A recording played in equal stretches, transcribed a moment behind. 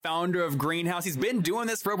founder of Greenhouse. He's been doing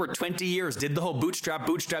this for over 20 years, did the whole bootstrap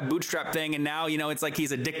thing. And now, it's like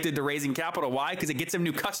he's addicted to raising capital. Why? Because it gets him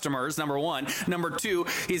new customers, number one. Number two,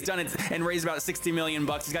 he's done it and raised about 60 million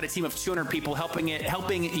bucks. He's got a team of 200 people helping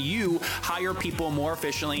you hire people more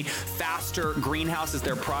efficiently, faster. Greenhouse is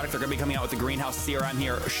their product. They're going to be coming out with the Greenhouse CRM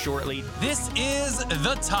here shortly. This is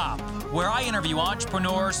The Top, where I interview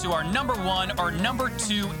entrepreneurs who are number one or number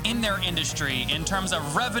two in their industry in terms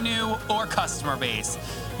of revenue or customer base.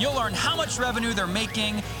 You'll learn how much revenue they're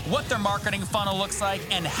making, what their marketing funnel looks like,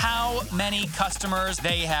 and how many customers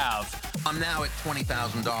they have. I'm now at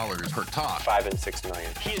 $20,000 per talk. 5 and 6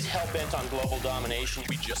 million. He is hell-bent on global domination.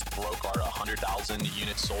 We just broke our 100,000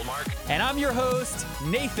 units sold mark. And I'm your host,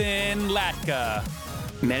 Nathan Latka.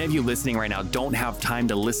 Many of you listening right now don't have time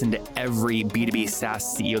to listen to every B2B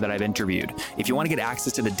SaaS CEO that I've interviewed. If you want to get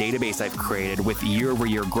access to the database I've created with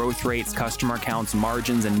year-over-year growth rates, customer accounts,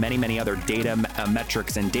 margins, and many, many other data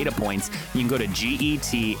metrics and data points, you can go to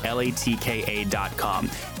getlatka.com.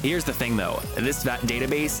 Here's the thing though, this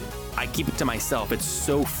database, I keep it to myself. It's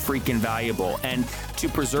so freaking valuable. And to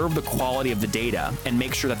preserve the quality of the data and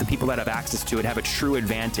make sure that the people that have access to it have a true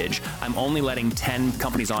advantage, I'm only letting 10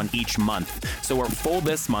 companies on each month. So we're full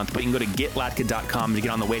this month, but you can go to getlatka.com to get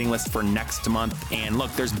on the waiting list for next month. And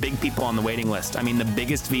look, there's big people on the waiting list. I mean, the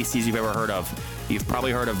biggest VCs you've ever heard of. You've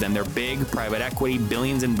probably heard of them. They're big, private equity,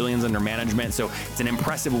 billions and billions under management. So it's an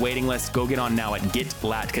impressive waiting list. Go get on now at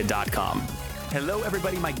getlatka.com. Hello,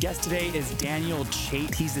 everybody. My guest today is Daniel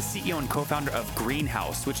Chait. He's the CEO and co-founder of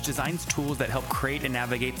Greenhouse, which designs tools that help create and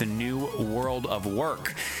navigate the new world of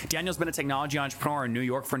work. Daniel's been a technology entrepreneur in New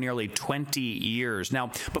York for nearly 20 years.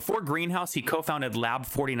 Now, before Greenhouse, he co-founded Lab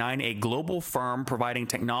 49, a global firm providing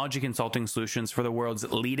technology consulting solutions for the world's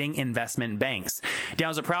leading investment banks.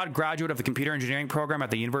 Daniel's a proud graduate of the computer engineering program at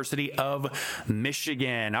the University of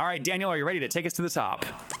Michigan. All right, Daniel, are you ready to take us to the top?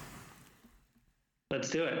 Let's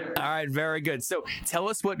do it. All right, very good. So tell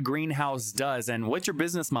us what Greenhouse does and what's your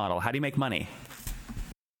business model? How do you make money?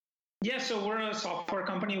 Yeah, so we're a software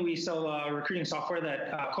company. We sell recruiting software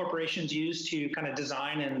that corporations use to kind of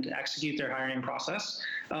design and execute their hiring process.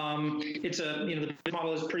 The business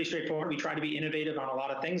model is pretty straightforward. We try to be innovative on a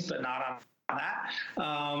lot of things, but not on that.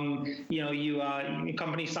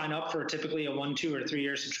 Companies sign up for typically a 1, 2, or 3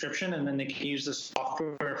 year subscription, and then they can use the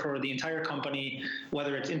software for the entire company,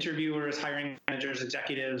 whether it's interviewers, hiring managers,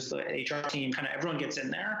 executives, the HR team, kind of everyone gets in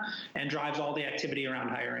there and drives all the activity around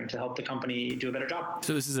hiring to help the company do a better job.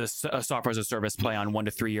 So this is a software as a service play on 1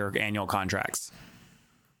 to 3 year annual contracts.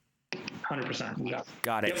 100%. Yeah.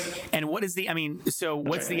 Got it. Yep. And what's the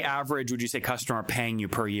average, would you say, customer paying you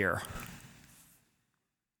per year?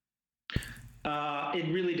 It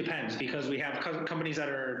really depends, because we have companies that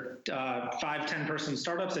are 5, 10 person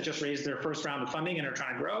startups that just raised their first round of funding and are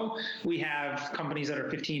trying to grow. We have companies that are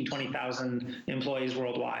 15, 20,000 employees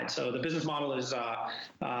worldwide. So the business model is,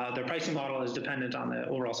 their pricing model is dependent on the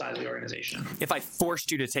overall size of the organization. If I forced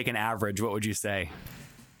you to take an average, what would you say?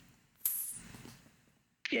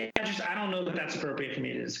 Yeah, I don't know that that's appropriate for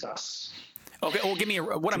me to discuss. Okay, well, give me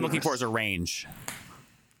what I'm looking for is a range.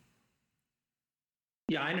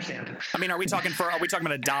 Yeah, I understand. I mean, are we talking about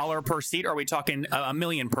 $1 per seat, or are we talking $1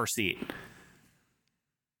 million per seat?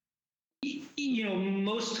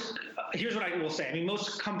 Here's what I will say. I mean,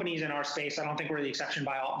 most companies in our space, I don't think we're the exception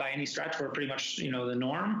by any stretch. We're pretty much, the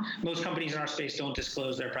norm. Most companies in our space don't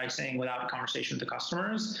disclose their pricing without a conversation with the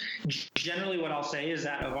customers. Generally, what I'll say is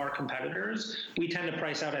that of our competitors, we tend to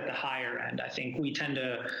price out at the higher end. I think we tend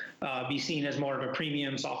to be seen as more of a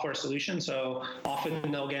premium software solution. So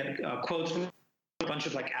often they'll get quotes from a bunch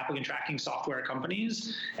of like applicant tracking software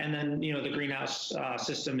companies, and then the Greenhouse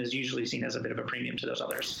system is usually seen as a bit of a premium to those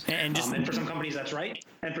others. And for some companies that's right,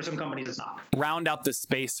 and for some companies it's not. Round out the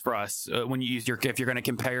space for us when you use if you're going to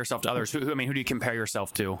compare yourself to others. Who do you compare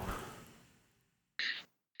yourself to?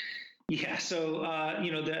 Yeah, so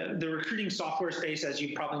the recruiting software space, as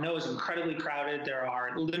you probably know, is incredibly crowded. There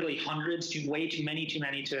are literally hundreds, way too many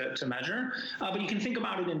to measure. But you can think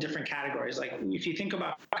about it in different categories. Like if you think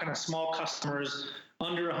about kind of small customers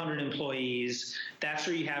under 100 employees, that's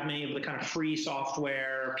where you have many of the kind of free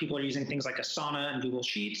software. People are using things like Asana and Google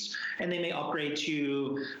Sheets, and they may upgrade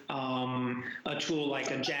to a tool like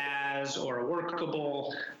a Jazz or a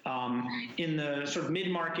Workable. In the sort of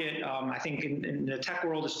mid-market, I think in the tech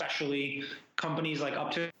world especially, companies like up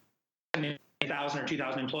to 1,000 or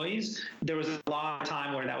 2,000 employees, there was a lot of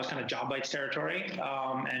time where that was kind of JobBites territory,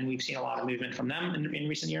 and we've seen a lot of movement from them in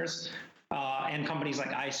recent years. and companies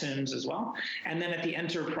like iCIMS as well. And then at the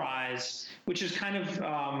enterprise, which has kind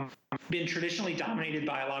of been traditionally dominated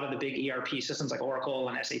by a lot of the big ERP systems like Oracle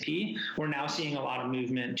and SAP, we're now seeing a lot of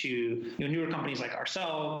movement to newer companies like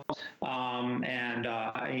ourselves, and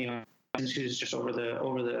who's just over the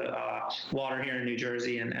water here in New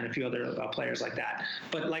Jersey, and a few other players like that.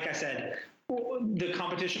 But like I said, the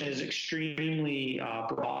competition is extremely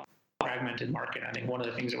broad, fragmented market. I think one of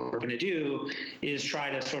the things that we're going to do is try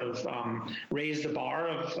to sort of raise the bar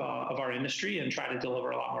of our industry and try to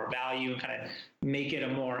deliver a lot more value and kind of make it a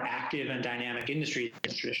more active and dynamic industry than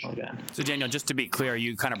it's traditionally been. So Daniel, just to be clear,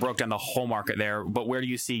 you kind of broke down the whole market there, but where do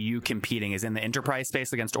you see you competing? Is in the enterprise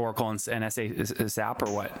space against Oracle and SAP,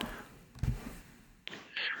 or what?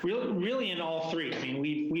 Really in all three. I mean,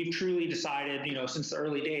 we've truly decided, since the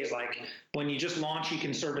early days, like when you just launch, you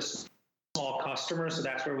can service small customers. So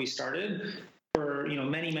that's where we started. For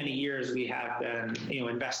many years, we have been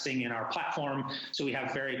investing in our platform. So we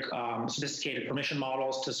have very sophisticated permission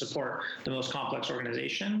models to support the most complex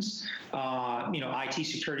organizations. IT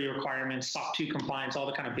security requirements, SOC 2 compliance, all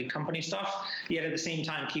the kind of big company stuff. Yet at the same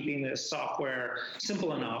time, keeping this software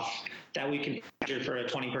simple enough that we can configure for a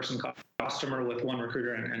 20-person customer with one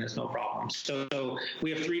recruiter, and it's no problem. So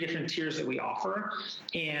we have 3 different tiers that we offer,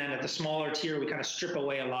 and at the smaller tier, we kind of strip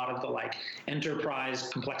away a lot of the enterprise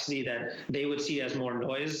complexity that they would see as more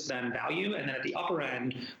noise than value, and then at the upper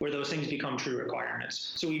end, where those things become true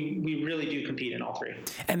requirements. So we really do compete in all 3.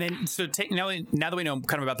 And then, so now that we know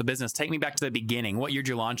kind of about the business, take me back to the beginning. What year did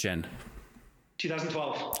you launch in?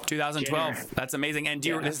 2012. 2012. January. That's amazing. And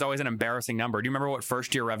this is always an embarrassing number. Do you remember what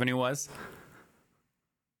first year revenue was?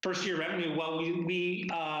 First year revenue, well, we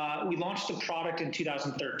launched the product in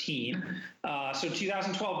 2013. So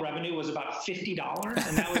 2012 revenue was about $50,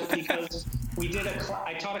 and that was because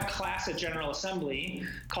I taught a class at General Assembly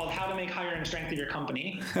called How to Make Hiring Strength of Your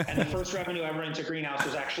Company, and the first revenue ever into Greenhouse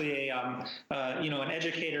was actually an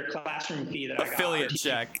educator classroom fee that I got. Affiliate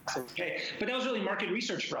check. Okay, but that was really market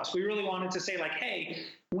research for us. We really wanted to say hey,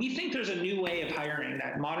 we think there's a new way of hiring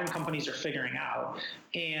that modern companies are figuring out,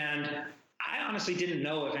 and I honestly didn't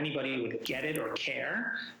know if anybody would get it or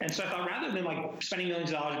care. And so I thought, rather than spending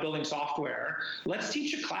millions of dollars building software, let's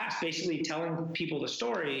teach a class basically telling people the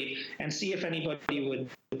story and see if anybody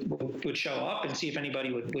would show up and see if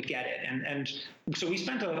anybody would get it. And so we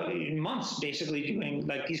spent months basically doing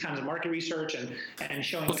these kinds of market research and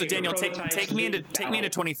showing. Well, so Daniel, take me into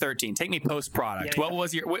 2013. Take me post product. Yeah.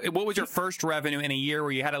 What was your first revenue in a year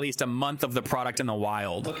where you had at least a month of the product in the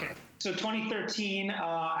wild? Okay. So 2013,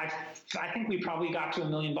 I think we probably got to $1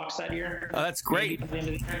 million that year. Oh, that's great.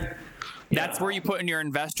 That's where you put in your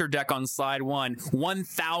investor deck on slide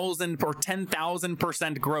 1,000 or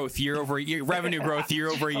 10,000% growth year over year, revenue growth year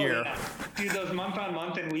over year. Yeah. Dude, those month on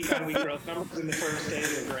month and week on week growth numbers in the first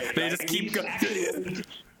days were great. They just keep going.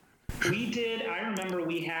 We did. I remember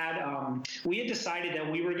we had decided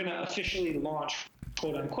that we were going to officially launch,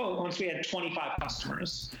 quote unquote, once we had 25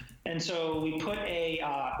 customers. And so we put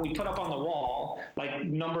up on the wall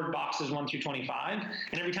numbered boxes 1 through 25,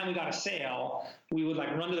 and every time we got a sale, we would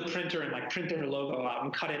run to the printer and print their logo out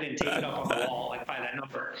and cut it and tape it up on the wall by that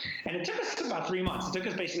number. And it took us about 3 months. It took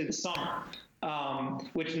us basically the summer,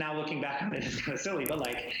 which now looking back on it is kind of silly, but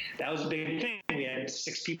that was a big thing. We had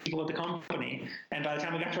 6 people at the company, and by the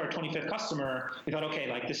time we got to our 25th customer, we thought,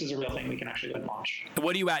 okay, this is a real thing. We can actually launch.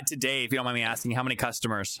 What are you at today, if you don't mind me asking? How many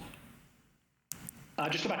customers?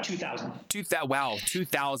 Just about 2,000.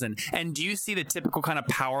 2,000. And do you see the typical kind of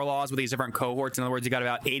power laws with these different cohorts? In other words, you got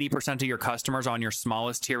about 80% of your customers on your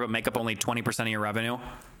smallest tier, but make up only 20% of your revenue?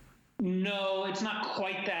 No, it's not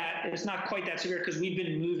quite that. It's not quite that severe because we've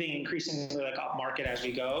been moving increasingly up market as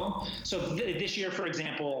we go. So this year, for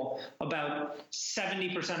example, about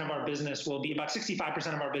 70% of our business will be, about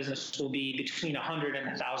 65% of our business will be between 100 and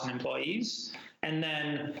 1,000 employees, and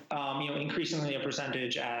then increasingly a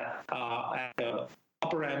percentage at the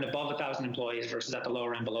upper end above 1,000 employees versus at the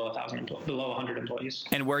lower end below 100 employees.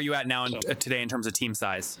 And where are you at now today in terms of team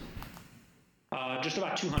size? Just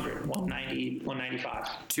about 200, 190,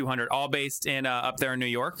 195. 200, all based in up there in New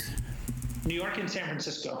York? New York and San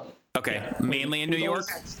Francisco. Okay, yeah. Mainly in New York?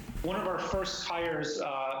 One of our first hires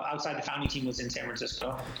outside the founding team was in San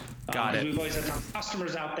Francisco. Got it. We've always had some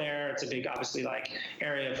customers out there. It's a big, obviously,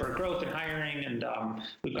 area for growth and hiring, and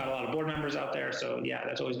we've got a lot of board members out there. So yeah,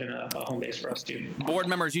 that's always been a home base for us too. Board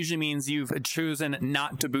members usually means you've chosen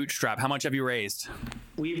not to bootstrap. How much have you raised?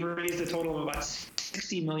 We've raised a total of about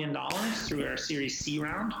 $60 million through our Series C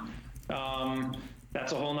round.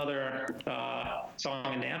 That's a whole nother song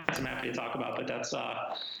and dance I'm happy to talk about, but that's,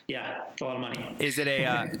 it's a lot of money. Is it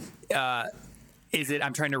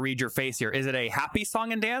I'm trying to read your face here. Is it a happy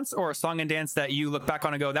song and dance, or a song and dance that you look back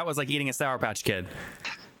on and go, that was like eating a Sour Patch Kid?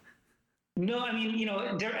 No, I mean,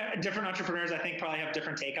 different entrepreneurs, I think, probably have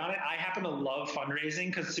different take on it. I happen to love fundraising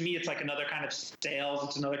because to me, it's like another kind of sales.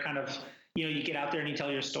 It's another kind of, you get out there and you tell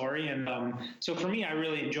your story. And so for me, I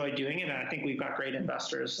really enjoy doing it. And I think we've got great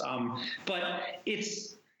investors. But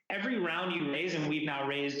it's every round you raise, and we've now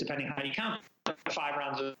raised, depending on how you count, 5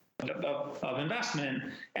 rounds of investment.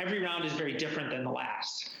 Every round is very different than the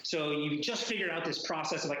last. So you just figured out this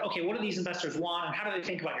process of like, okay, what do these investors want, and how do they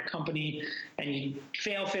think about your company? And you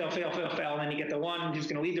fail, and then you get the one who's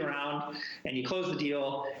going to lead the round, and you close the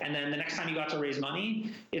deal. And then the next time you got to raise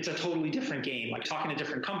money, it's a totally different game. Like talking to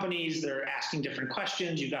different companies, they're asking different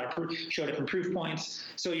questions. You've got to show different proof points.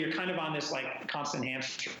 So you're kind of on this like constant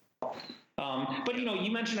hamster. But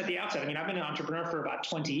you mentioned at the outset, I mean, I've been an entrepreneur for about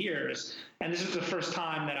 20 years, and this is the first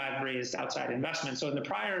time that I've raised outside investment. So in the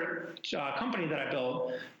prior company that I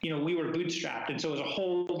built, we were bootstrapped, and so it was a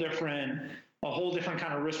whole different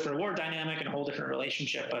kind of risk reward dynamic and a whole different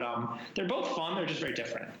relationship. But they're both fun. They're just very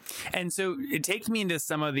different. And so it takes me into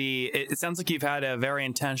some of it sounds like you've had a very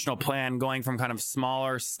intentional plan going from kind of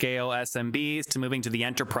smaller scale SMBs to moving to the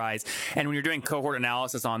enterprise. And when you're doing cohort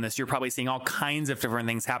analysis on this, you're probably seeing all kinds of different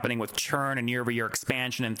things happening with churn and year-over-year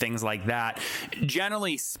expansion and things like that.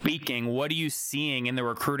 Generally speaking, what are you seeing in the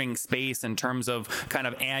recruiting space in terms of kind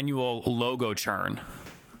of annual logo churn?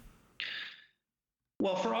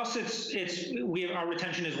 Well, for us, our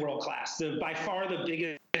retention is world class. By far the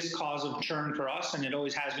biggest cause of churn for us, and it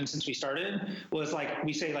always has been since we started, was like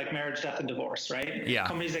we say, like marriage, death, and divorce, right? Yeah.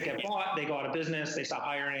 Companies that get bought, they go out of business, they stop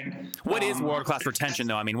hiring. What is world class retention,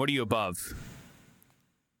 though? I mean, what are you above?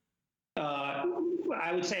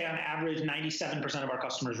 I would say on average, 97% of our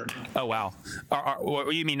customers renew. Oh wow!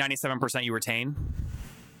 You mean 97% you retain?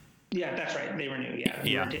 Yeah, that's right. They renew.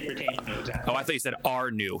 Yeah. Retain, exactly. Oh, I thought you said are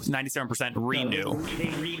new. 97% renew. No,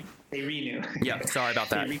 they renew. Yeah, sorry about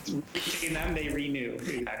that. They renew.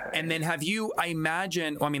 Exactly. And then have you? I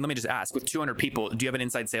imagine. Well, I mean, let me just ask. With 200 people, do you have an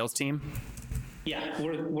inside sales team? Yeah,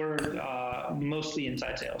 we're mostly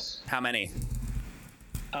inside sales. How many?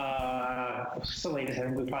 What's the latest? I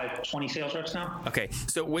think we probably have 20 sales reps now. Okay,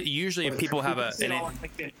 so usually if people have it's not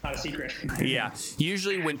a secret. Yeah,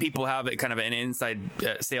 usually when people have kind of an inside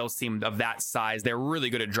sales team of that size, they're really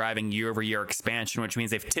good at driving year-over-year expansion, which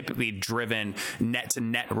means they've typically driven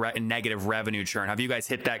net-to-net negative revenue churn. Have you guys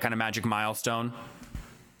hit that kind of magic milestone?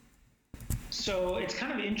 So it's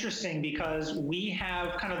kind of interesting because we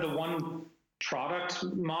have kind of the one product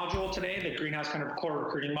module today, the Greenhouse kind of core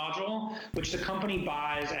recruiting module, which the company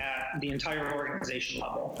buys at the entire organization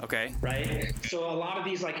level. Okay. Right. So a lot of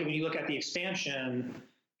these, like when you look at the expansion,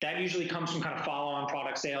 that usually comes from kind of follow-on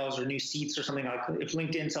product sales or new seats or something. Like if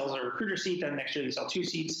LinkedIn sells a recruiter seat, then next year they sell 2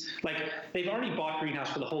 seats. Like they've already bought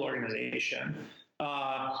Greenhouse for the whole organization.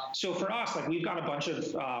 So for us, like we've got a bunch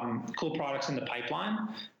of cool products in the pipeline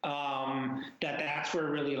that's where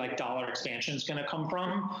really like dollar expansion is going to come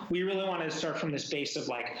from. We really want to start from this base of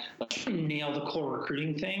like, let's nail the core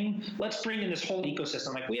recruiting thing. Let's bring in this whole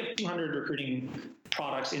ecosystem. Like we have 200 recruiting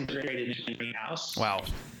products integrated in Greenhouse. Wow.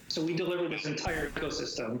 So we deliver this entire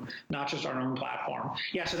ecosystem, not just our own platform.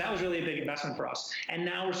 Yeah, so that was really a big investment for us. And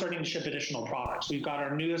now we're starting to ship additional products. We've got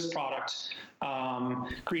our newest product,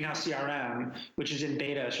 Greenhouse CRM, which is in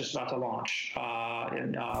beta. It's just about to launch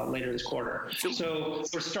later this quarter. So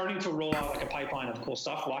we're starting to roll out like a pipeline of cool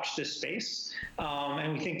stuff. Watch this space.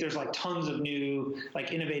 And we think there's like tons of new,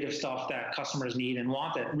 like innovative stuff that customers need and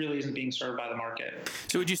want that really isn't being served by the market.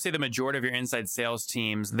 So would you say the majority of your inside sales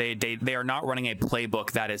teams, they are not running a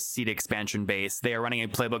playbook that is seat expansion based. They are running a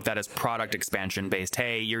playbook that is product expansion based.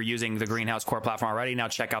 Hey, you're using the Greenhouse core platform already. Now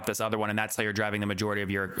check out this other one, and that's how you're driving the majority of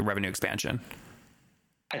your revenue expansion.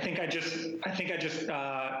 I think I just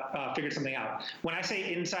figured something out. When I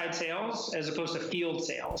say inside sales as opposed to field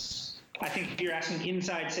sales, I think you're asking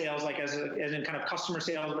inside sales like as in kind of customer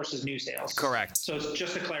sales versus new sales. Correct. So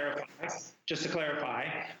just to clarify,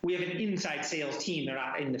 we have an inside sales team. They're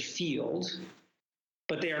not in the field,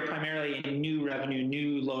 but they are primarily a new revenue,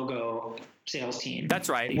 new logo sales team. That's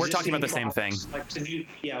right. We're talking about the same thing.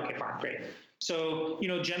 Yeah. Okay. Fine. Great. So,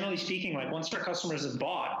 generally speaking, like once our customers have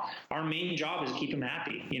bought, our main job is keep them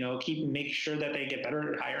happy, make sure that they get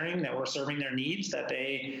better at hiring, that we're serving their needs, that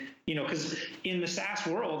they, because in the SaaS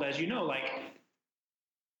world, as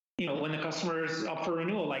when the customer is up for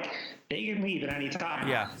renewal, like they can leave at any time.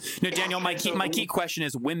 Yeah. No, Daniel, my key question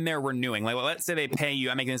is when they're renewing. Like, well, let's say they pay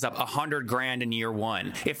you, I'm making this up, $100,000 in year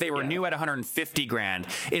one. If they renew at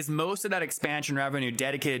 $150,000, is most of that expansion revenue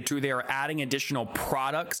dedicated to they're adding additional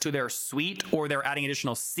products to their suite or they're adding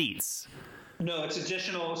additional seats? No, it's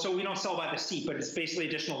additional. So we don't sell by the seat, but it's basically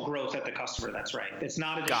additional growth at the customer. That's right. It's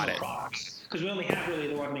not additional products, because we only have really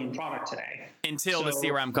the one main product today. Until the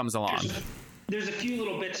CRM comes along. There's a few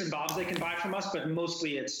little bits and bobs they can buy from us, but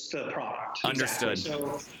mostly it's the product. Understood.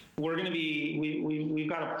 Exactly. So we're going to be, we've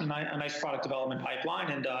got a nice product development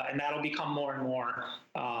pipeline, and that'll become more and more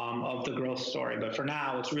of the growth story. But for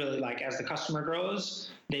now, it's really like as the customer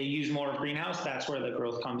grows, they use more of Greenhouse. That's where the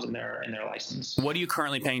growth comes in their license. What are you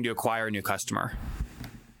currently paying to acquire a new customer?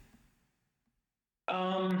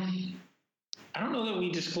 I don't know that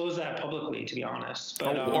we disclose that publicly, to be honest.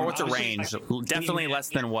 But, or what's a range? Definitely less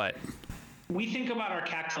than what? We think about our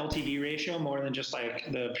CAC to LTV ratio more than just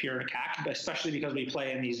like the pure CAC, especially because we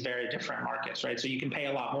play in these very different markets, right? So you can pay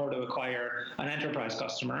a lot more to acquire an enterprise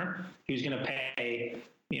customer who's going to pay,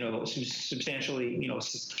 substantially,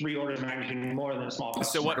 3 orders of magnitude more than a small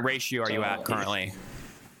customer. So what ratio are you at currently?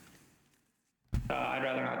 I'd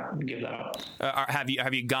rather not give that up.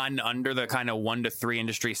 Have you gotten under the kind of 1 to 3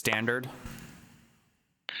 industry standard?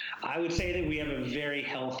 I would say that we have a very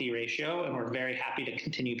healthy ratio, and we're very happy to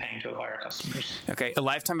continue paying to acquire customers. Okay, a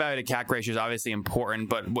lifetime value to CAC ratio is obviously important,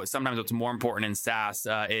 but sometimes what's more important in SaaS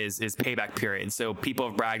is payback period. So people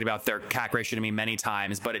have bragged about their CAC ratio to me many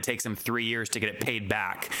times, but it takes them 3 years to get it paid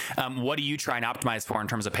back. What do you try and optimize for in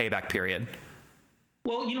terms of payback period?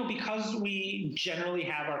 Well, because we generally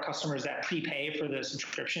have our customers that prepay for the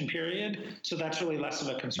subscription period, so that's really less of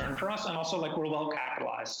a concern for us. And also, like, we're well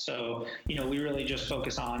capitalized, so we really just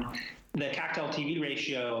focus on the CAC to LTV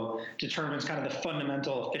ratio determines kind of the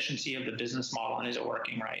fundamental efficiency of the business model, and is it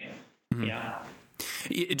working right? Mm-hmm. Yeah.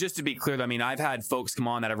 Just to be clear, I mean, I've had folks come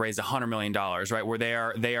on that have raised $100 million, right? Where they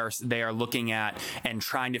are looking at and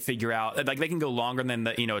trying to figure out, like, they can go longer than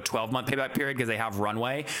the, a 12-month payback period because they have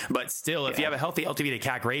runway. But still, if you have a healthy LTV to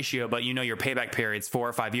CAC ratio, but your payback period's 4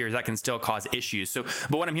 or 5 years, that can still cause issues. So,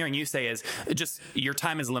 but what I'm hearing you say is just your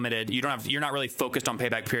time is limited. You're not really focused on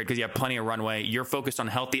payback period because you have plenty of runway. You're focused on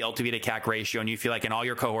healthy LTV to CAC ratio, and you feel like in all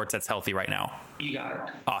your cohorts that's healthy right now. You got it.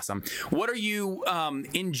 Awesome. What are you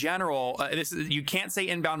in general? You can't say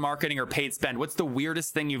inbound marketing or paid spend. What's the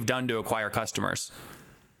weirdest thing you've done to acquire customers?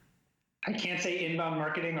 I can't say inbound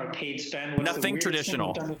marketing or paid spend. What's Nothing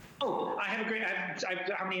traditional. Oh, I have a great.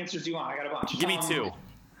 How many answers do you want? I got a bunch. Give me 2.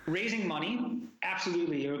 Raising money,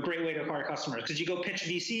 absolutely a great way to acquire customers, because you go pitch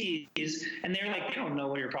VCs and they're like, they don't know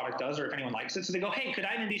what your product does or if anyone likes it. So they go, hey, could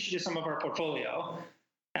I introduce you to some of our portfolio?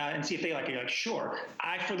 And see if they like it. You're like, sure.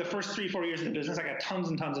 For the first 3-4 years of the business, I got tons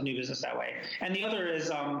and tons of new business that way. And the other is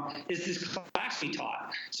this class we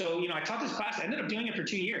taught. So, I taught this class. I ended up doing it for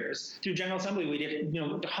 2 years. Through General Assembly, we did,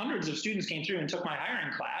 hundreds of students came through and took my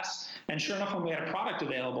hiring class. And sure enough, when we had a product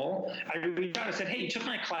available, I reached out and said, hey, you took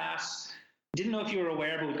my class. Didn't know if you were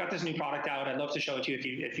aware, but we've got this new product out. I'd love to show it to you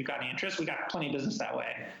if you've got any interest. We got plenty of business that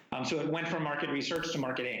way. So it went from market research to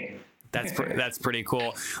marketing. That's pretty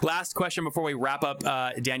cool. Last question before we wrap up,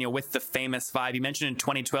 Daniel, with the famous 5. You mentioned in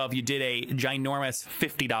 2012 you did a ginormous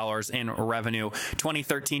 $50 in revenue.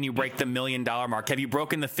 2013 you break the $1 million mark. Have you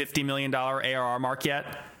broken the $50 million ARR mark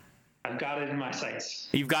yet? I've got it in my sights.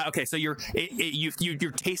 You've got, okay, so you're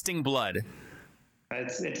tasting blood.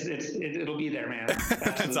 It'll be there, man.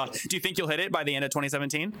 That's awesome. Do you think you'll hit it by the end of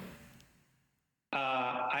 2017?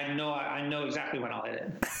 I know exactly when I'll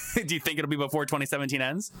hit it. Do you think it'll be before 2017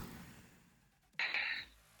 ends?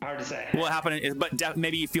 Hard to say. Will it happen? But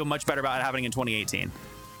maybe you feel much better about it happening in 2018.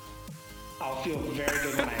 I'll feel very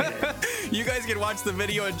good when I hit it. You guys can watch the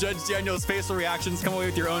video and judge Daniel's facial reactions. Come away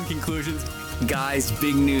with your own conclusions. Guys,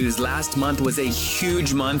 big news. Last month was a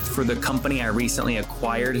huge month for the company I recently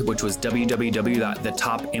acquired, which was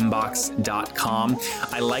www.thetopinbox.com.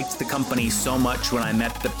 I liked the company so much when I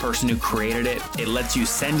met the person who created it. It lets you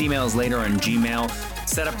send emails later on Gmail,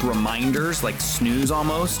 set up reminders like snooze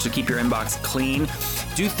almost to keep your inbox clean,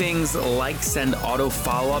 do things like send auto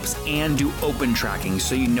follow-ups, and do open tracking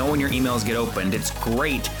so you know when your emails get opened. It's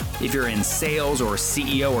great if you're in sales or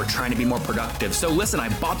CEO or trying to be more productive. So listen, I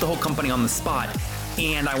bought the whole company on the spot,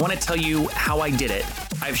 and I want to tell you how I did it.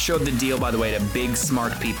 I've showed the deal, by the way, to big,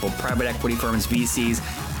 smart people, private equity firms, VCs,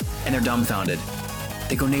 and they're dumbfounded.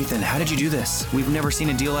 They go, Nathan, how did you do this? We've never seen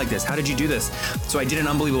a deal like this. How did you do this? So I did an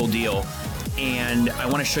unbelievable deal, and I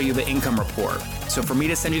want to show you the income report. So for me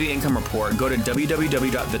to send you the income report, go to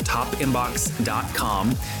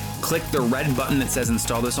www.thetopinbox.com, click the red button that says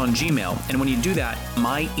install this on Gmail. And when you do that,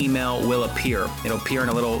 my email will appear. It'll appear in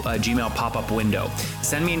a little Gmail pop-up window.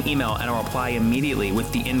 Send me an email and I'll reply immediately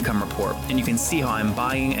with the income report. And you can see how I'm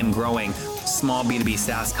buying and growing small B2B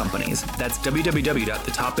SaaS companies. That's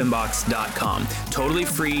www.thetopinbox.com. Totally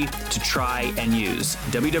free to try and use.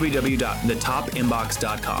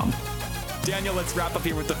 www.thetopinbox.com. Daniel, let's wrap up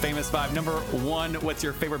here with the famous five. Number one, what's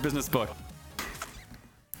your favorite business book?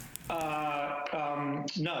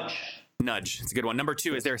 Nudge. Nudge. It's a good one. Number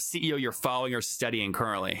two, is there a CEO you're following or studying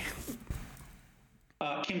currently?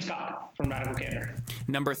 Kim Scott from Radical Candor.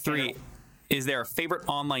 Number three, is there a favorite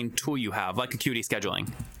online tool you have, like Acuity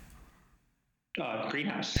Scheduling?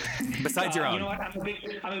 Greenhouse. Besides your own. You know what? I'm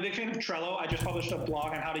a big fan of Trello. I just published a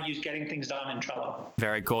blog on how to use getting things done in Trello.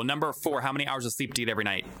 Very cool. Number four, how many hours of sleep do you get every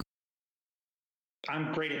night?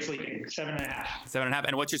 I'm great at sleeping. 7.5. 7.5.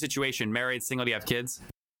 And what's your situation? Married, single? Do you have kids?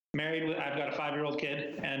 Married. I've got a 5-year-old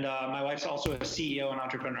kid, and my wife's also a CEO and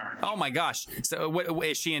entrepreneur. Oh my gosh! So, what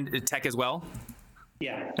is she in tech as well?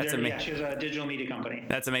 Yeah, that's amazing. Yeah, she has a digital media company.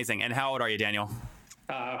 That's amazing. And how old are you, Daniel?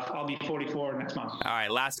 I'll be 44 next month. All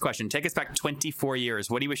right, last question. Take us back 24 years.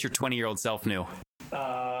 What do you wish your 20-year-old self knew?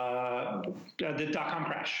 The dot-com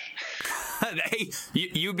crash. Hey,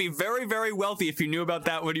 you'd be very, very wealthy if you knew about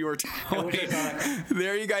that when you were 20.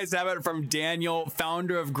 There you guys have it from Daniel,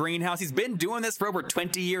 founder of Greenhouse. He's been doing this for over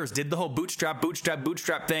 20 years, did the whole bootstrap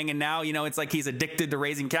thing, and now, you know, it's like he's addicted to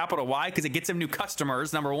raising capital. Why? Because it gets him new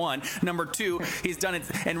customers, number one. Number two, he's done it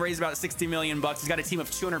and raised about $60 million. He's got a team of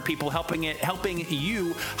 200 people helping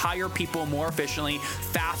you hire people more efficiently,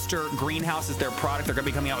 faster. Greenhouse is their product. They're going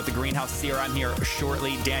to be coming out with the Greenhouse CRM here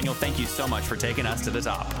shortly. Daniel, thank you so much for taking us to the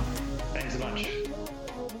top. Thanks a bunch.